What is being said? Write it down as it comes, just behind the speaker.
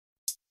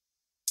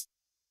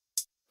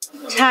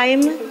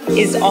Time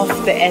is of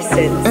the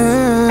essence.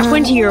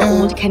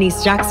 20-year-old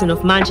Khanice Jackson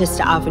of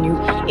Manchester Avenue,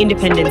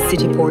 Independence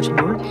City,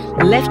 Portmore,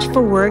 left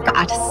for work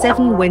at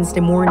 7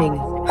 Wednesday morning.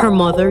 Her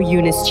mother,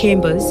 Eunice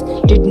Chambers,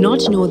 did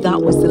not know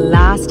that was the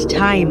last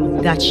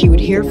time that she would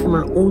hear from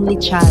her only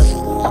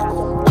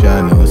child.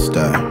 Channel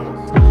star.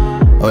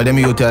 Oh, them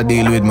youth I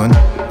deal with, man.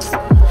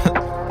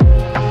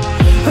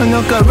 I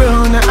knock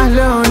around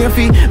alone, you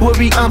feel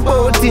worry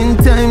about in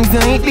times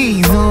like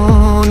these.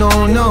 Oh,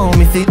 no,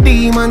 me see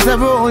demons are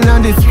roll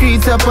on the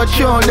streets, I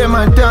patrol them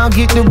and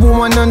target the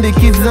woman and the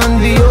kids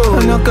on the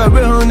road. I knock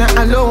around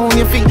alone,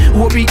 you feel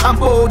worry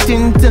about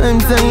in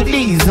times like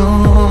these.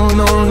 Oh,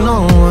 no,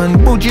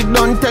 and budget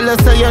don't tell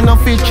us I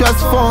enough it just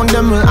found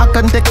them. I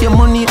can take your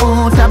money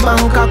out a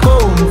bank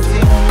account.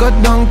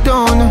 Got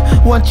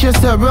downtown, watch your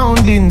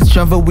surroundings.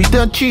 Travel with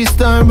a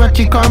 3-star,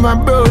 ratchet camera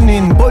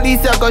burning.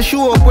 Police are gonna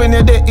show up when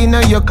you're there in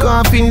your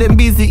coffin. Them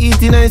busy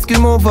eating ice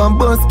cream over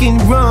Baskin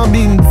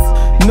Robbins.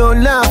 No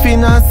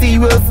laughing or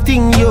serious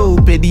thing, yo.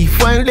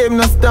 Pedophile them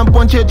no stamp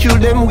punch you through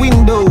them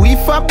window.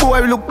 If a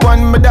boy look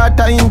on my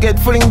data, him get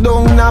fling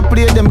down. Now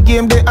play them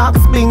game, they ask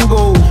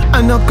bingo.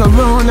 I knock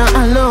around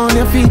alone,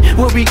 you feel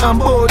worry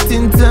about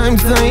in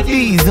times like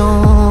these.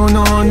 Oh,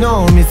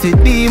 no, me see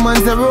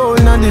demons are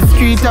rolling on the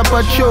street, I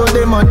patrol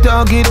them and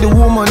target the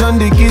woman and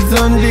the kids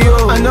on the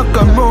road. I knock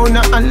around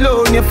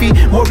alone, you feel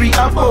worry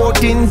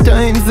about in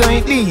times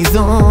like these.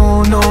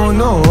 Oh, no,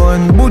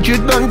 and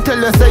budget don't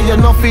tell us say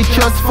enough it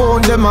just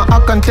found them.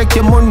 I can take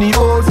your money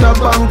out of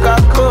bank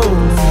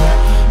accounts.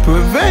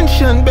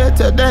 Prevention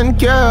better than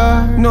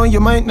cure. No,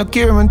 you might not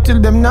care until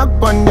them knock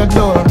on your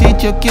door.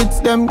 Teach your kids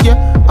them,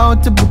 how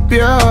to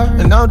prepare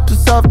and how to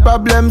solve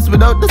problems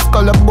without the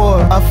scholar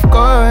board. Of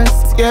course,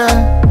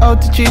 how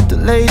to treat the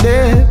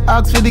lady.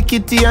 Ask for the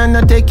kitty and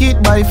I take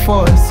it by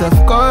force.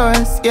 Of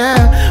course,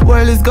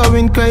 world is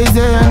going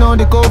crazy. I know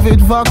the COVID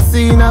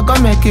vaccine, I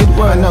gonna make it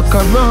work. I knock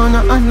around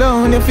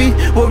alone if you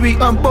worry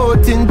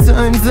about in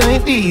times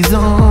like these.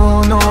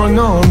 Oh,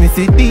 no, me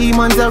see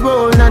demons are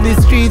rolling on the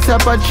streets, I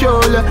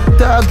patrol.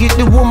 Target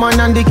the woman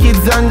and the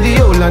kids and the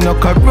whole. I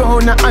knock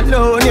around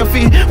alone, you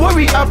feel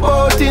worry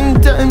about in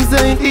times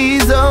like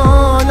these.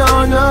 Oh,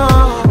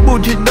 no,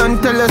 budget don't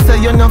tell us that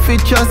you know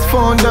fit just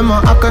found them.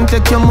 I can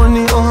take your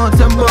money out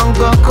and bank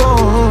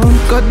account.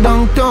 Got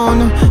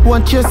downtown,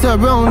 watch your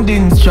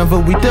surroundings.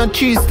 Travel with a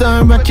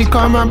 3-star, ratchet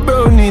camera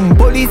burning.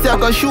 Police are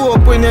gonna show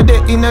up when you're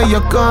there in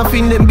your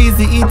coffin. Them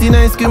busy eating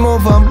ice cream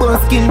over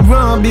Baskin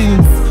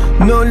Robbins.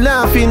 No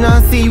laughing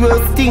or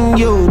serious thing,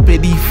 yo.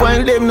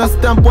 Pedophile them no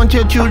stamp punch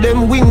you through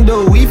them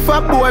window. If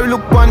a boy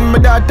look on my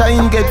data,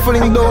 him get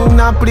fling down.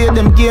 Now play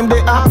them game,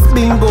 they ask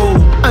bingo.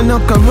 I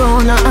knock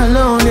around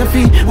alone, you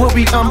feel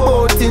worry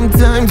about in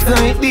times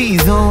like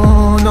these.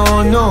 Oh,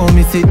 no,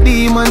 me see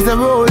demons are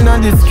rolling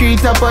on the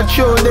street, I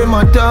patrol them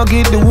and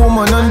target the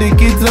woman and the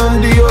kids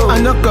on the road.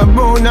 I knock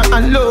around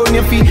alone,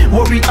 you feel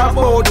worry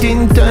about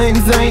in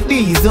times like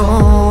these.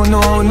 Oh,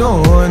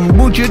 no, and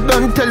budget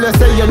don't tell us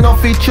say you know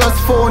fit just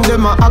found them.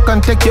 I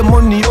can take your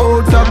money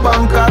out of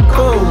bank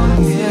account.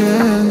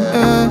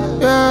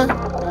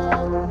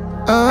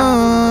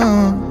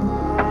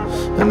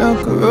 And I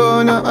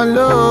corona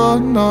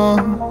alone, no.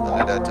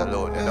 Only that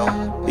alone, you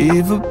know.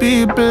 Evil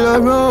people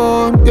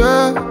around,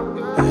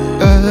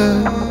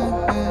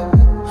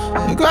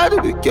 You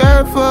gotta be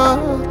careful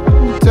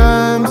in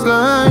times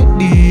like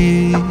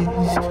these,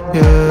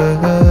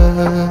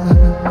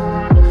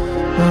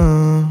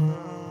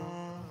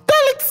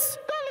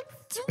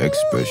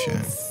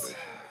 Expression.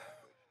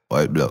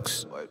 White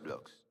blocks.